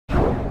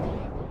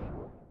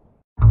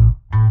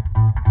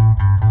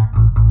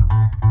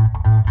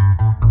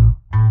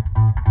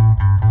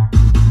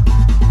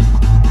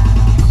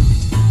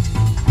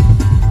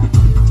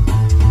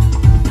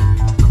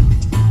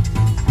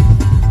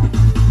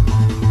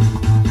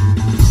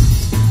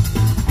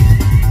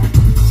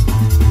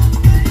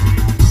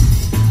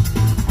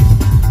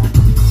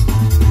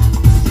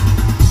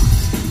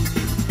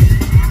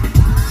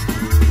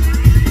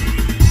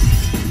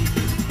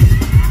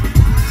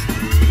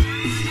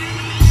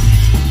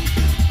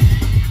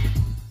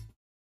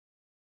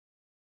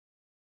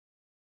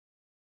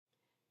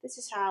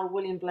This is how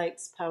William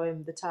Blake's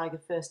poem The Tyger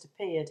first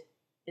appeared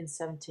in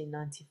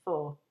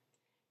 1794.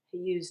 He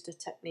used a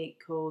technique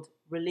called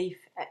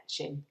relief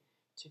etching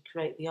to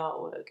create the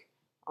artwork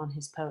on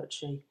his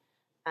poetry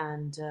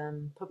and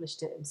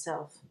published it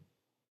himself.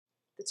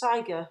 The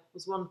Tyger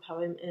was one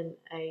poem in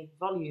a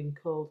volume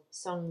called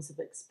Songs of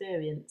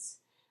Experience,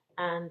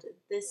 and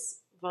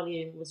this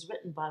volume was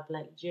written by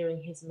Blake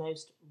during his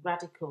most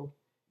radical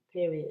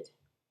period.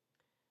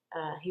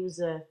 He was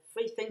a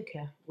free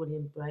thinker,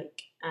 William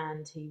Blake,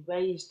 and he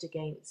raged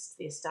against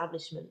the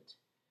establishment.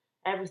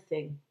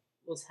 Everything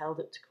was held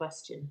up to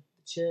question: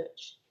 the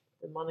church,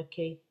 the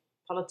monarchy,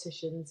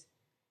 politicians,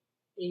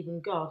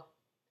 even God.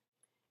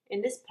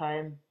 In this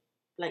poem,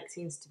 Blake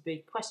seems to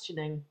be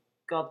questioning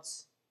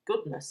God's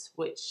goodness,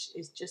 which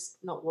is just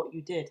not what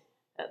you did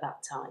at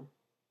that time.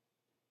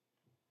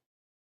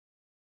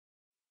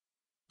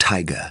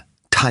 Tyger,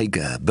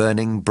 Tyger,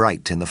 burning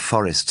bright in the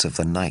forests of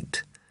the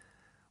night,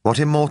 what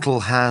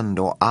immortal hand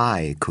or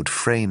eye could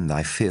frame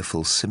thy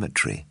fearful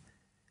symmetry?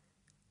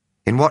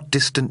 In what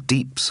distant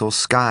deeps or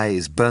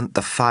skies burnt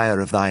the fire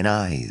of thine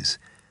eyes?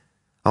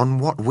 On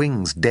what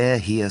wings dare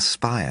he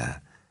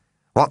aspire?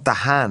 What the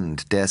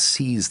hand dare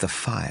seize the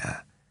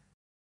fire?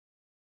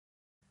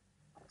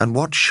 And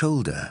what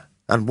shoulder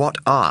and what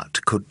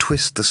art could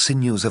twist the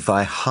sinews of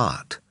thy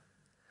heart?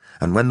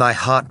 And when thy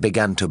heart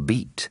began to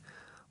beat,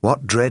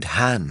 what dread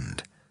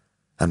hand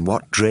and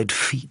what dread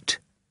feet?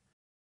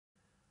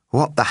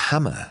 What the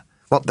hammer,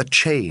 what the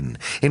chain,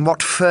 in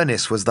what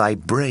furnace was thy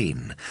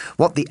brain?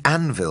 What the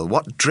anvil,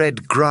 what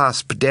dread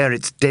grasp dare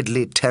its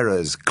deadly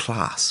terrors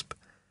clasp?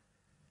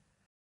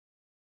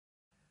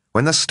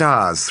 When the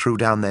stars threw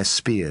down their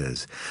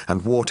spears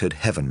and watered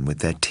heaven with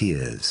their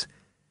tears,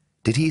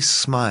 did he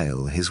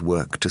smile his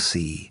work to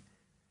see?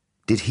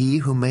 Did he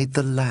who made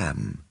the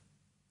lamb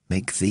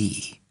make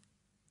thee?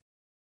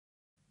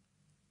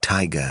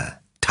 Tyger,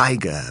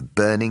 Tyger,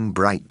 burning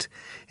bright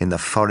in the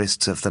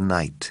forests of the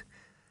night,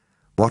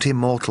 what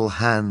immortal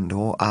hand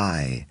or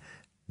eye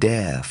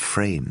dare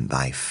frame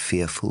thy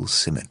fearful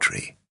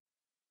symmetry?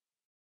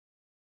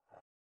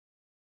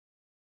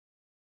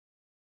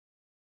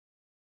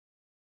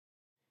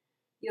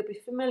 You'll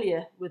be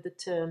familiar with the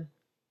term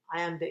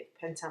iambic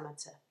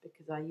pentameter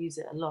because I use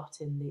it a lot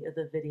in the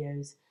other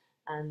videos,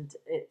 and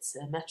it's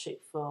a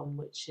metric form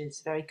which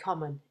is very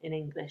common in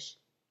English.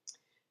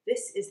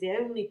 This is the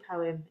only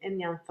poem in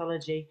the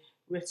anthology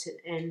written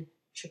in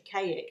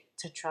Trochaic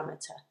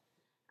tetrameter,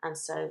 and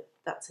so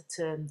that's a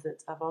term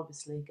that I've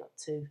obviously got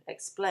to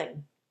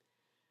explain.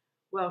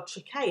 Well,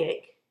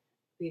 Trochaic,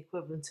 the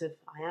equivalent of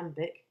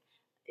iambic,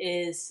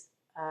 is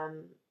a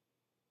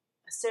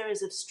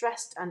series of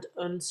stressed and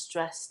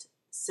unstressed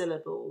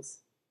syllables.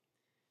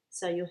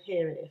 So you'll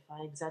hear it if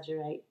I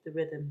exaggerate the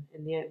rhythm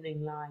in the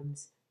opening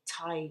lines.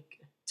 Tyger,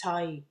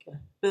 Tyger,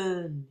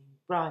 burning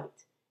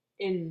bright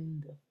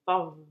in the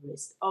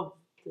forest of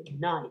the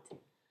night.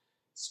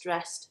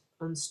 Stressed,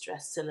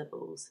 unstressed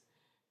syllables,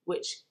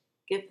 which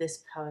give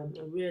this poem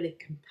a really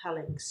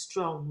compelling,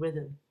 strong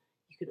rhythm.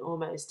 You can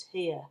almost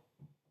hear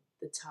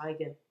the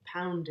Tyger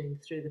pounding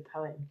through the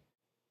poem.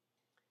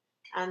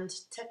 And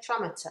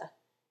tetrameter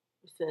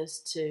refers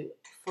to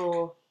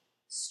 4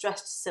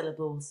 stressed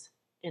syllables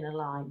in a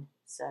line.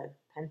 So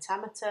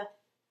pentameter,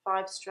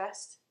 5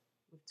 stressed,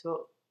 we've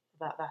talked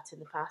about that in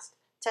the past.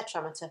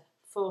 Tetrameter,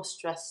 4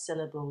 stressed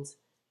syllables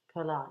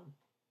per line.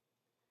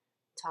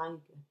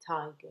 Tyger,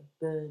 Tyger,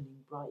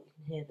 burning bright,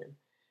 you can hear them.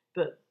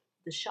 But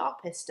the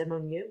sharpest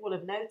among you will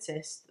have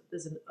noticed that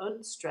there's an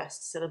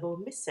unstressed syllable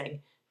missing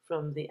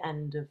from the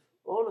end of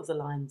all of the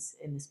lines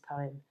in this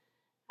poem.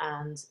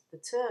 And the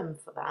term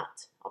for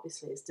that,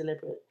 obviously it's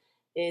deliberate,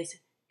 is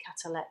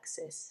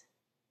catalexis.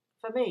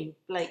 For me,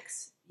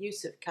 Blake's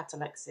use of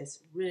catalexis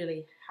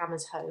really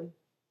hammers home,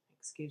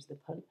 excuse the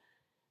pun,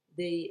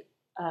 the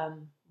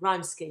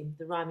rhyme scheme,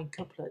 the rhyming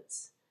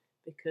couplets,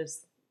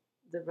 because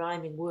the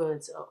rhyming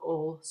words are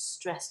all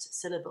stressed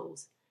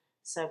syllables.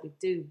 So we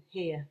do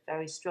hear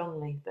very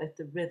strongly both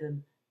the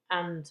rhythm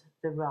and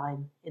the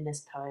rhyme in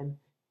this poem.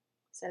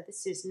 So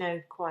this is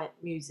no quiet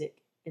music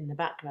in the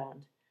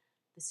background.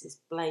 This is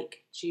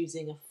Blake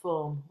choosing a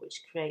form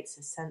which creates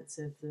a sense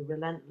of the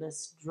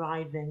relentless,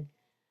 driving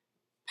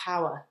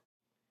power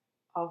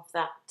of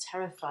that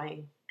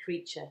terrifying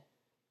creature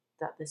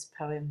that this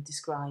poem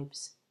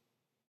describes.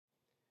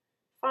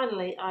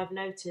 Finally, I've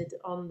noted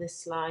on this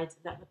slide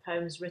that the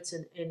poem is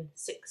written in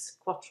 6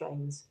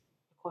 quatrains.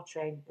 A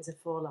quatrain is a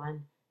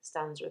 4-line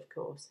stanza, of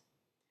course.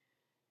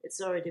 It's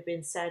already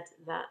been said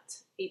that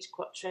each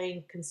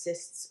quatrain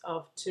consists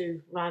of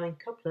 2 rhyming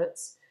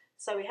couplets,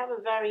 so we have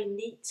a very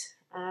neat,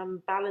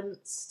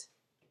 balanced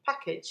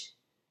package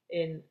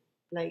in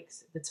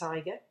Blake's The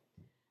Tyger.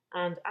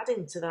 And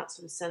adding to that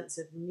sort of sense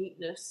of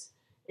neatness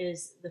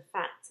is the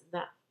fact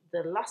that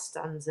the last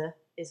stanza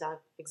is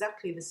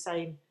exactly the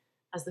same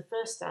as the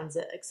first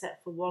stanza,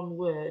 except for one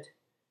word,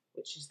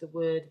 which is the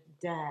word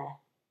dare.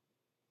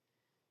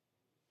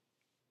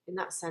 In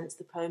that sense,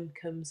 the poem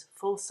comes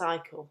full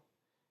cycle,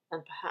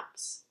 and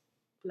perhaps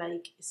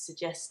Blake is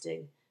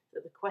suggesting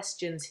that the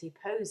questions he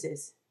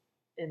poses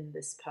in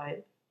this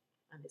poem,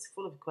 and it's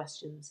full of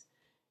questions,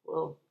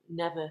 will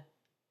never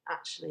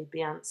actually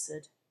be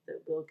answered,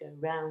 that will go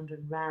round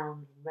and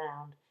round and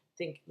round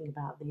thinking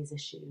about these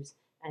issues,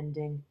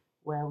 ending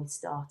where we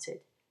started,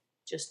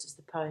 just as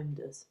the poem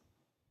does.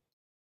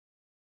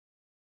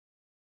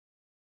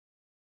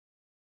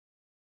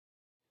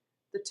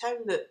 The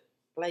tone that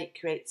Blake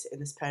creates in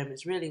this poem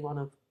is really one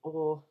of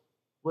awe,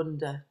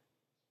 wonder,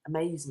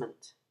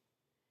 amazement.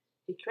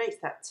 He creates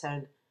that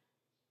tone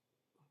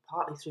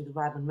partly through the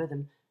rhyme and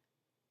rhythm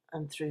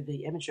and through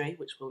the imagery,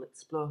 which we'll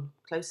explore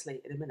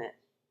closely in a minute,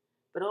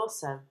 but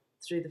also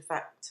through the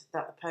fact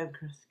that the poem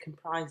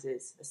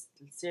comprises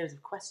a series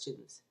of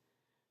questions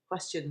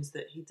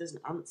that he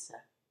doesn't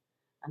answer,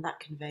 and that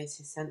conveys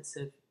his sense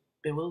of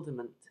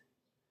bewilderment.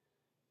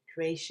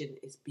 Creation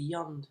is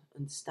beyond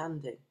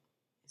understanding,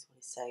 is what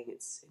he's saying.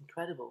 It's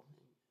incredible,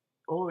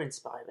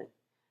 awe-inspiring.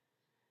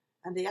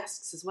 And he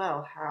asks as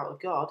well how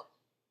a god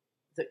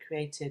that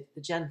created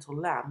the gentle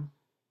lamb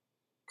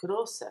could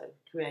also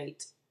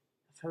create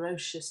a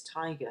ferocious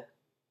tiger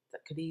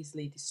that could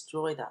easily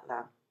destroy that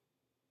lamb.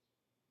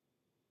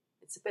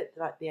 It's a bit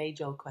like the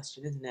age-old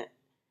question, isn't it?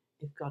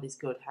 If God is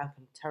good, how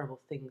can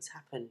terrible things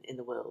happen in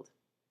the world?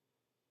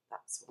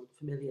 That's one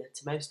familiar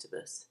to most of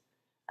us.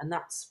 And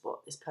that's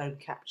what this poem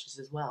captures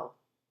as well.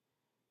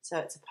 So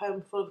it's a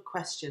poem full of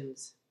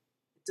questions.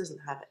 It doesn't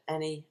have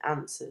any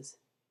answers.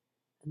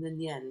 And in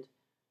the end,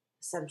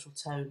 the central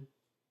tone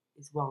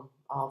is one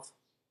of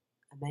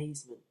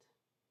amazement.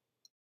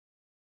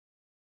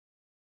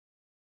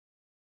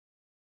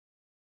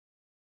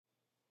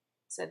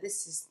 So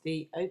this is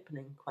the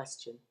opening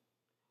question.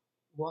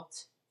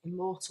 What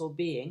immortal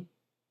being,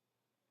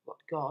 what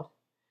God,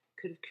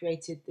 could have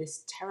created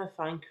this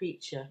terrifying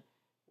creature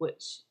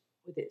which,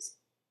 with its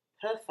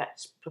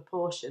perfect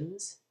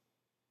proportions,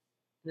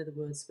 in other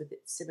words, with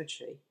its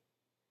symmetry,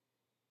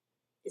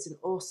 is an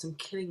awesome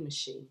killing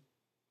machine.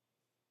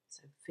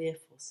 So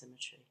fearful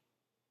symmetry.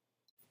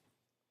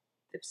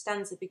 The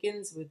stanza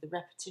begins with the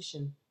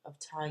repetition of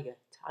Tyger,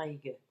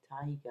 Tyger,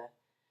 Tyger,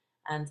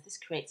 and this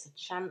creates a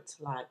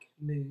chant-like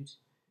mood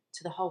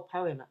to the whole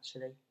poem,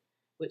 actually,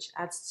 which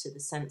adds to the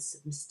sense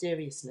of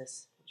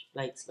mysteriousness which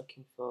Blake's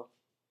looking for.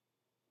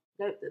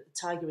 Note that the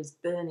tiger is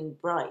burning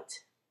bright.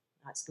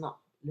 That's not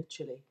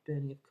literally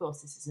burning, of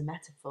course. This is a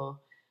metaphor,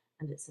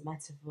 and it's a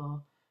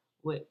metaphor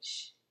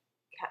which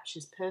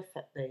captures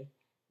perfectly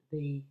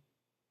the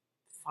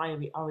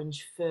fiery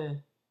orange fur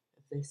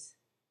of this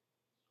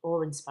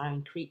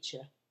awe-inspiring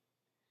creature.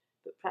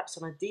 But perhaps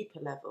on a deeper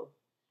level,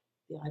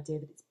 the idea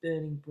that it's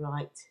burning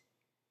bright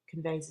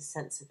conveys a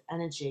sense of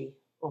energy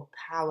or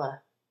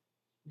power,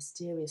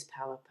 mysterious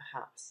power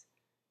perhaps,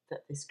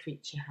 that this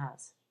creature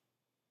has.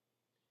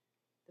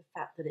 The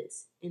fact that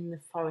it's in the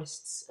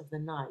forests of the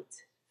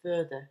night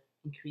further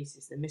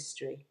increases the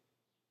mystery.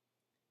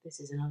 This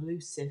is an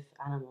elusive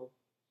animal,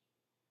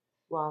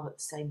 while at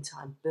the same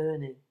time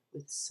burning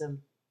with some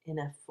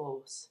inner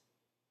force.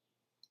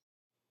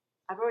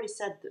 I've already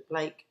said that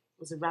Blake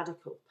was a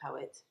radical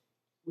poet.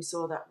 We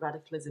saw that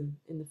radicalism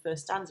in the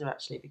first stanza,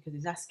 actually, because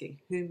he's asking,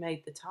 who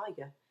made the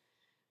tiger?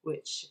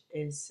 Which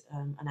is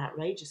an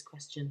outrageous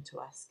question to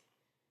ask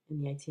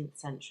in the 18th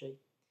century.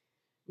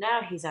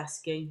 Now he's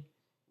asking,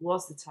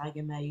 was the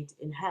tiger made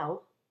in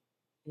hell,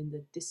 in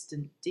the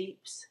distant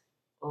deeps,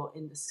 or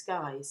in the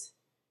skies?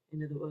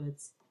 In other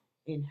words,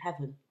 in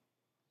heaven.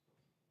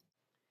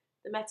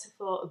 The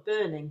metaphor of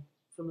burning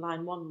from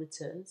line 1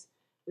 returns,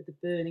 with the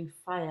burning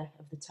fire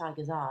of the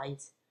tiger's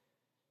eyes,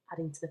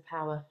 adding to the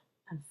power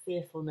and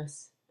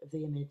fearfulness of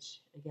the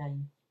image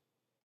again.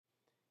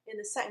 In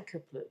the second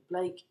couplet,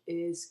 Blake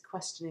is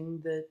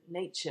questioning the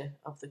nature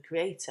of the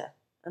creator,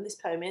 and this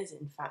poem is,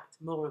 in fact,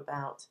 more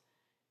about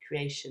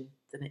creation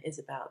than it is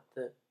about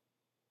the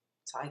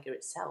tiger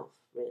itself,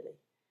 really.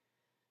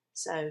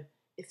 So,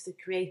 if the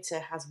creator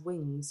has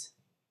wings,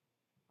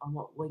 on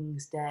what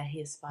wings dare he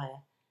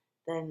aspire,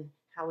 then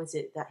how is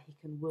it that he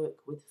can work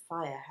with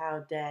fire?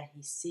 How dare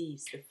he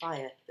seize the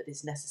fire that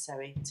is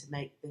necessary to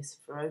make this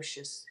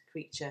ferocious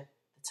creature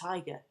the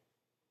tiger?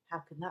 How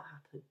can that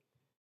happen?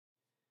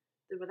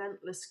 The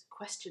relentless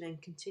questioning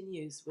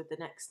continues with the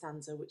next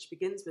stanza, which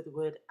begins with the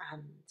word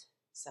and.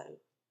 So,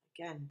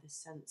 again, this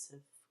sense of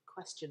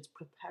questions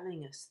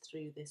propelling us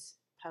through this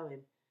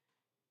poem.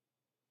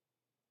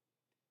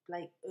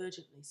 Blake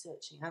urgently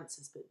searching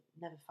answers but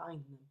never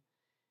finding them.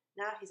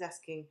 Now he's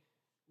asking,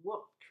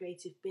 what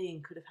creative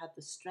being could have had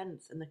the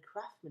strength and the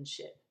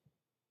craftsmanship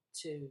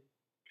to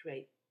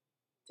create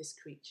this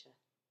creature?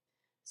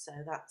 So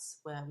that's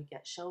where we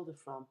get shoulder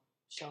from.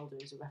 Shoulder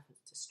is a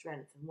reference to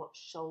strength, and what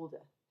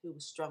shoulder? Who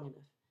was strong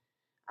enough?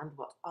 And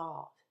what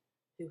art?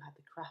 Who had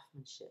the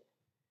craftsmanship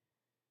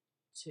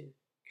to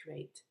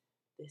create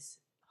this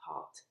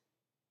heart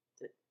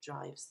that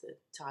drives the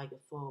tiger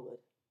forward?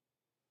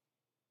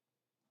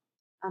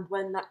 And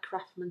when that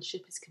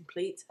craftsmanship is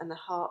complete and the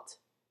heart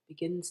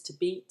begins to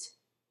beat,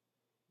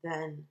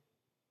 then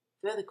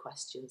further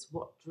questions,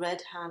 what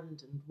dread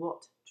hand and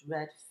what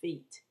dread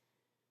feet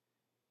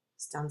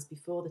stands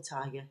before the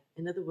tiger?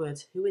 In other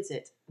words, who is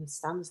it and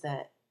stands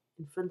there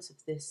in front of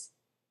this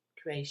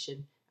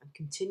creation and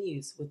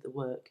continues with the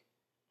work.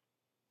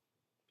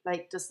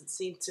 Blake doesn't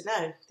seem to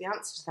know the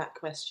answer to that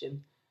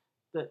question,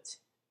 but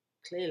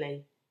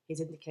clearly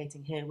he's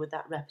indicating here with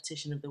that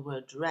repetition of the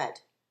word dread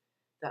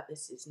that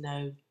this is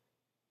no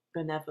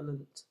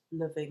benevolent,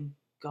 loving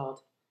God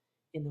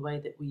in the way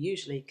that we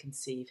usually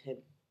conceive him.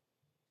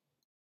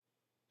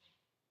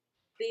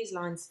 These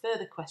lines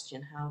further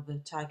question how the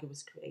Tyger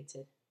was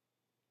created.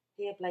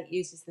 Here Blake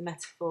uses the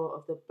metaphor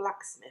of the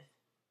blacksmith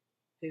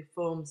who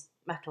forms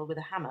metal with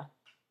a hammer,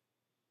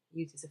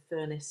 uses a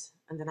furnace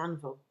and an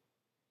anvil.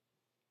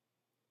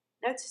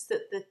 Notice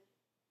that the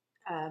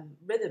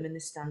rhythm in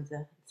this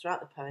stanza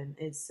throughout the poem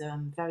is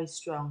very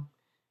strong,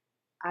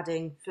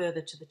 adding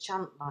further to the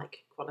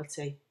chant-like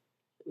quality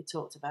that we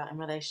talked about in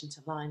relation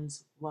to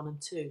lines 1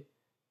 and 2,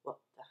 what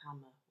the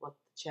hammer, what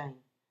the chain,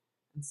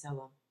 and so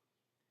on.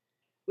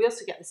 We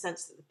also get the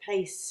sense that the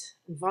pace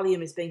and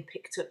volume is being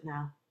picked up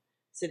now,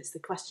 since the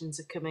questions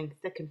are coming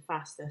thick and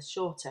fast. They're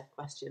shorter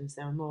questions,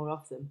 there are more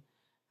of them,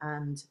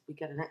 and we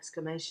get an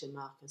exclamation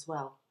mark as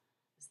well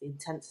as the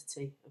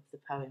intensity of the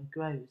poem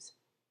grows.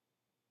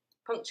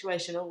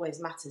 Punctuation always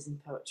matters in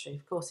poetry,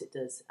 of course it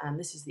does, and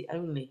this is the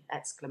only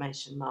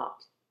exclamation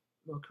mark.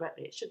 More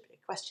correctly, it should be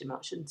a question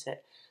mark, shouldn't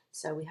it?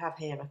 So we have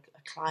here a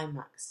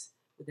climax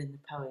within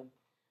the poem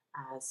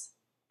as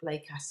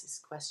Blake asks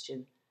this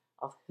question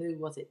of who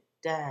was it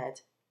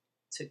dared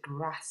to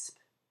grasp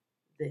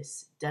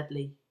this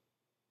deadly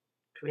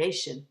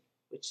creation,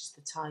 which is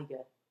the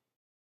Tyger.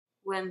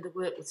 When the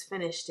work was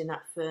finished in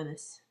that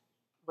furnace,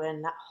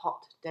 when that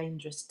hot,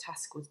 dangerous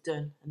task was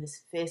done and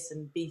this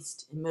fearsome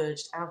beast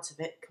emerged out of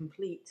it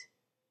complete,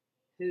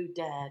 who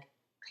dared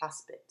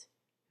clasp it?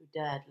 Who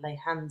dared lay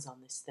hands on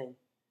this thing?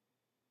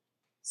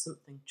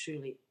 Something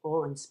truly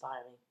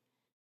awe-inspiring.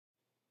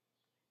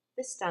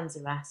 This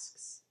stanza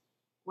asks,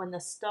 when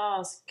the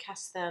stars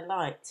cast their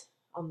light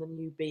on the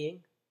new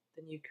being,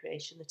 the new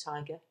creation, the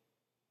Tyger,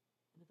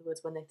 in other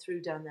words, when they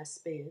threw down their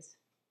spears,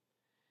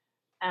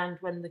 and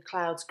when the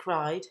clouds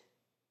cried,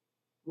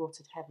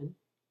 watered heaven,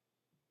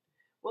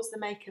 was the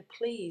Maker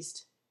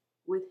pleased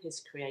with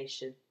his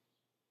creation?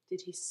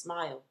 Did he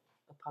smile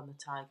upon the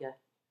Tyger?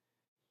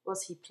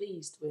 Was he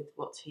pleased with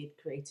what he had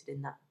created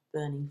in that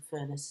burning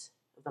furnace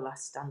of the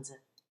last stanza?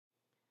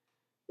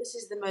 This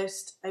is the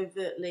most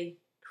overtly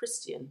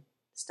Christian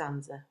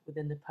stanza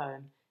within the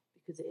poem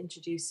because it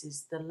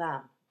introduces the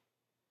lamb.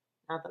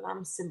 Now, the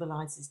lamb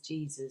symbolises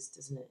Jesus,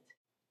 doesn't it?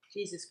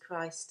 Jesus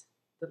Christ,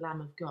 the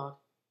Lamb of God.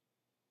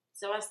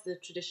 So as the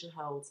tradition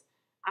holds,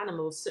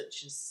 animals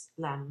such as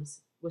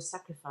lambs were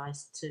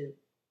sacrificed to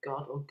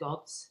God or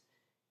gods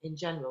in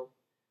general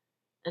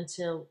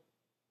until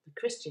the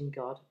Christian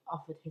God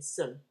offered his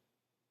son,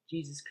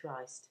 Jesus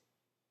Christ,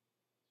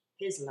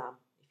 his lamb,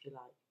 if you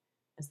like,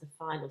 as the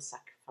final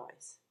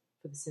sacrifice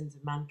for the sins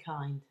of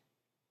mankind.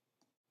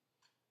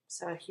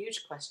 So a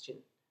huge question,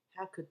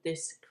 how could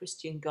this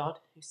Christian God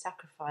who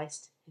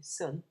sacrificed his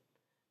son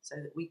so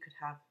that we could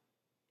have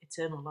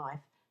eternal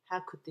life,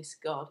 how could this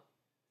God,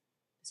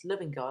 this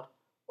loving God,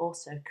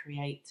 also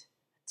create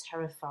a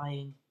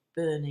terrifying,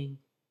 burning,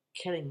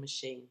 killing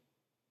machine?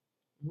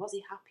 And was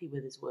he happy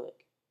with his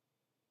work?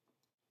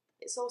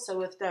 It's also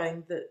worth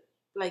knowing that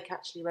Blake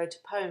actually wrote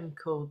a poem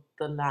called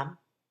The Lamb,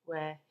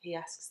 where he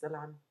asks the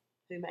lamb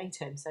who made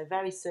him. So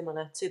very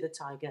similar to the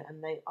Tyger,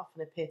 and they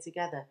often appear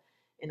together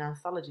in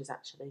anthologies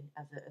actually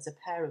as a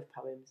pair of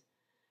poems.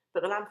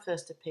 But the lamb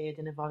first appeared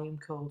in a volume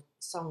called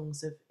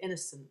Songs of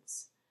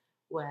Innocence,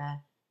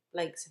 where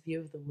Blake's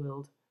view of the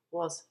world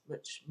was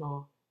much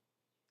more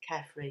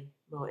carefree,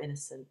 more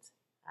innocent,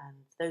 and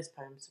those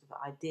poems sort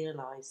of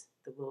idealise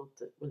the world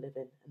that we live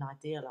in and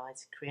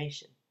idealise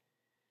creation.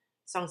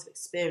 Songs of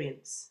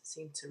Experience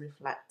seem to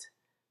reflect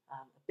a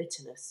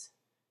bitterness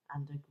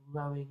and a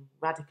growing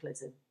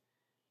radicalism,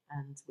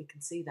 and we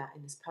can see that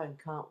in this poem,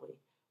 can't we,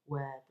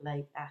 where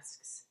Blake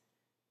asks,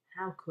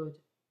 how could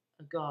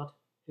a God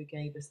who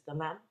gave us the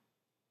lamb,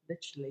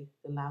 literally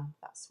the lamb,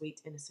 that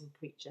sweet innocent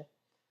creature,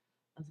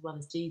 as well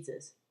as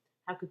Jesus,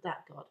 how could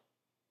that God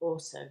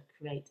also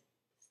create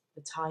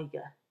the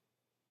Tyger?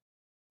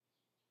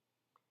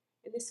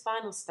 In this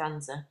final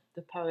stanza,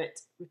 the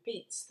poet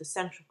repeats the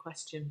central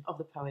question of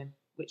the poem,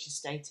 which is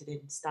stated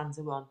in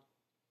stanza 1.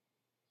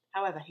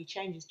 However, he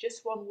changes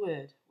just one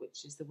word,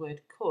 which is the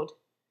word could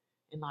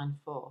in line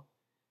 4,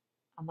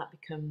 and that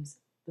becomes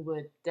the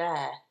word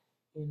dare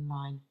in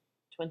line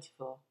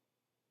 24.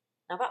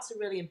 Now that's a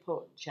really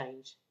important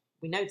change.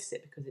 We notice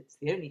it because it's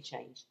the only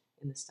change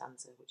in the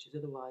stanza, which is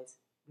otherwise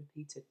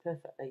repeated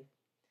perfectly.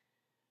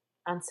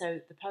 And so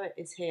the poet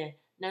is here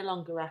no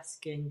longer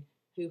asking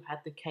who had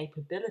the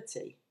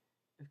capability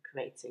of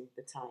creating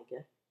the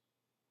Tyger,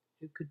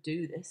 who could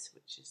do this,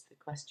 which is the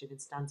question in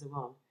stanza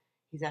 1.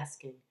 He's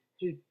asking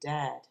who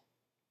dared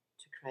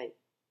to create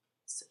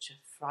such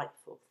a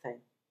frightful thing.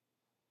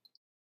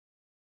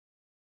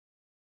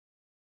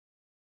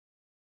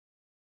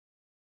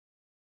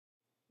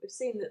 We've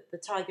seen that the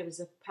Tyger is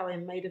a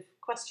poem made of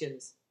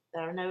questions.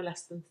 There are no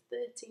less than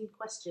 13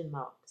 question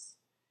marks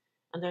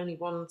and only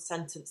one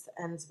sentence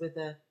that ends with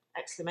an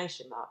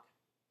exclamation mark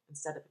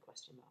instead of a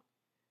question mark.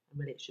 and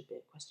really it should be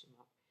a question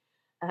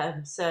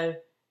mark. So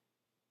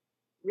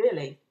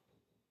really,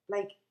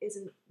 Blake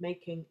isn't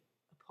making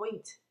a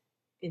point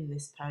in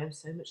this poem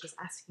so much as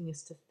asking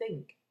us to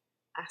think,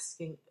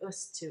 asking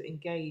us to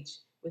engage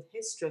with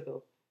his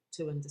struggle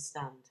to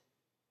understand.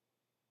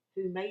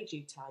 Who made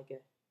you, Tyger?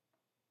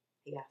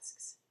 He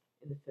asks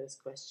in the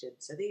first question.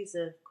 So these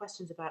are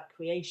questions about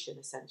creation,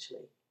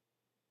 essentially.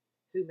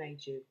 Who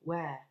made you?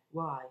 Where?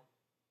 Why?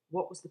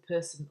 What was the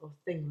person or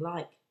thing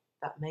like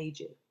that made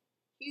you?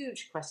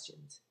 Huge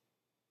questions,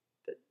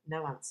 but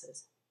no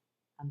answers.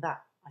 And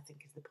that, I think,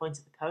 is the point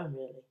of the poem,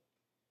 really,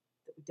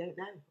 that we don't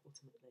know,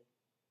 ultimately.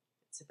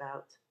 It's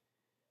about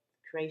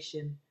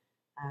creation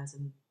as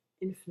an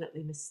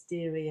infinitely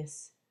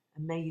mysterious,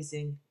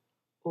 amazing,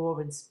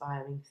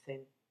 awe-inspiring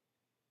thing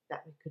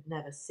that we could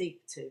never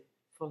seek to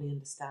fully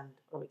understand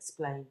or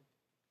explain.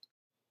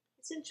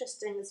 It's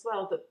interesting as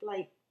well that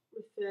Blake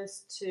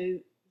refers to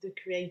the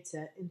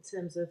creator in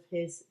terms of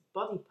his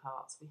body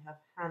parts. We have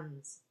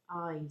hands,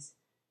 eyes,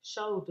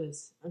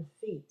 shoulders and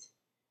feet,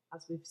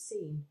 as we've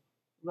seen,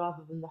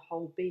 rather than the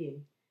whole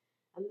being.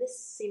 And this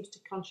seems to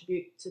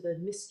contribute to the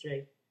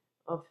mystery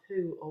of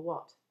who or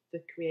what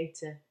the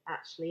creator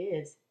actually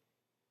is.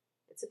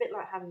 It's a bit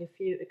like having a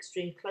few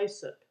extreme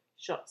close-up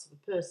shots of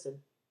a person.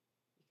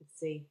 You can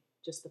see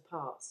just the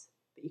parts,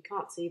 but you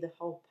can't see the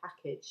whole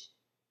package.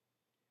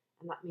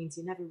 And that means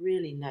you never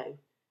really know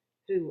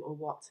who or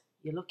what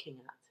you're looking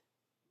at.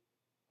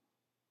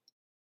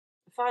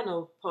 The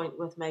final point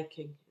worth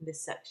making in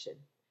this section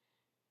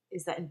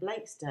is that in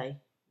Blake's day,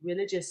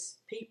 religious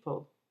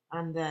people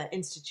and their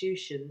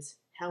institutions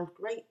held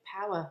great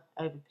power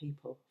over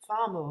people,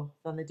 far more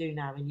than they do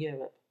now in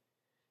Europe.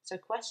 So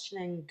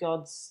questioning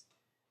God's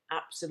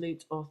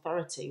absolute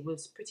authority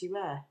was pretty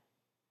rare.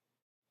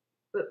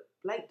 But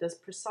Blake does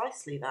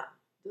precisely that,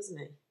 doesn't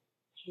he?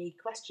 He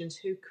questions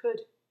who could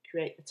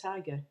create the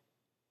tiger.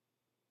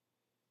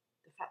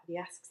 The fact that he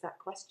asks that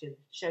question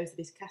shows that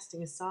he's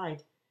casting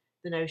aside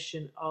the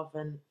notion of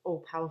an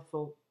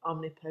all-powerful,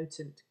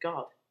 omnipotent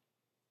God,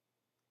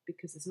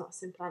 because there's not a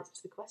simple answer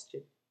to the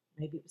question.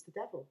 Maybe it was the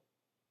devil.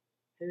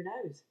 Who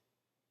knows?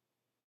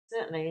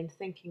 Certainly, in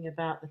thinking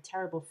about the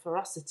terrible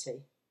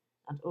ferocity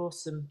and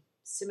awesome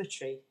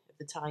symmetry of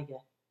the tiger,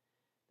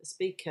 the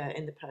speaker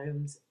in the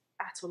poem's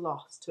at a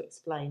loss to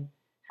explain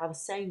how the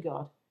same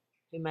God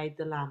who made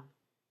the lamb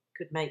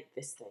could make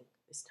this thing,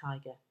 this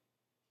tiger.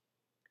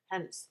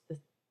 Hence the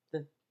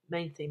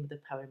main theme of the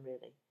poem,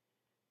 really,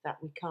 that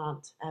we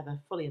can't ever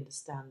fully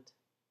understand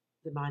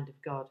the mind of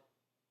God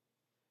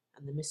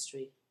and the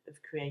mystery of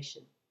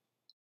creation.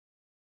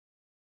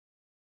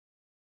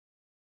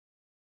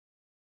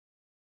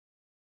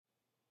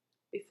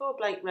 Before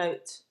Blake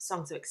wrote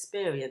Songs of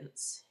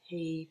Experience,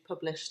 he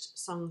published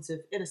Songs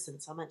of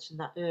Innocence. I mentioned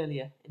that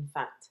earlier, in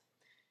fact.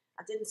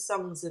 And in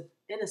Songs of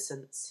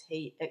Innocence,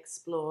 he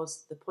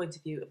explores the point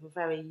of view of a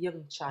very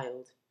young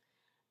child.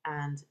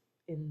 And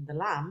in The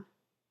Lamb,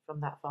 from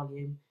that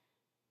volume,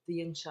 the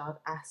young child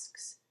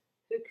asks,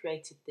 "Who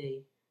created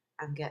thee?"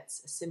 and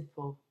gets a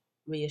simple,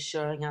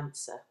 reassuring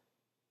answer.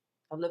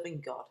 A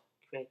loving God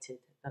created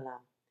the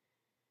lamb.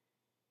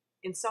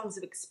 In Songs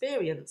of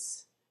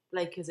Experience,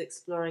 Blake is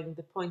exploring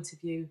the point of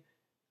view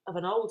of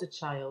an older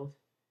child,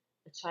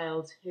 a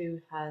child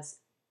who has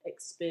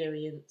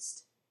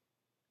experienced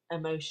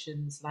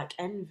emotions like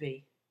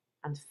envy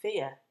and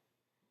fear,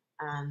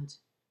 and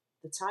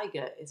The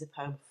Tiger is a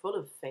poem full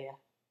of fear.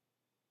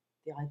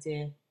 The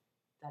idea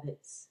that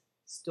it's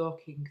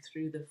stalking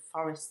through the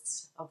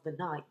forests of the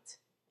night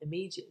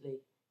immediately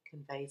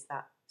conveys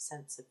that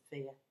sense of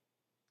fear.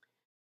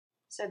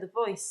 So the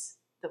voice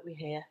that we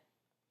hear,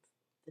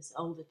 this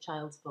older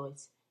child's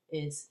voice,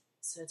 is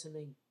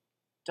certainly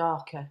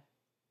darker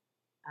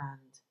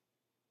and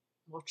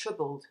more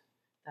troubled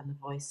than the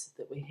voice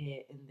that we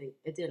hear in the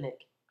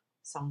idyllic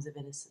Songs of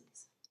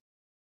Innocence.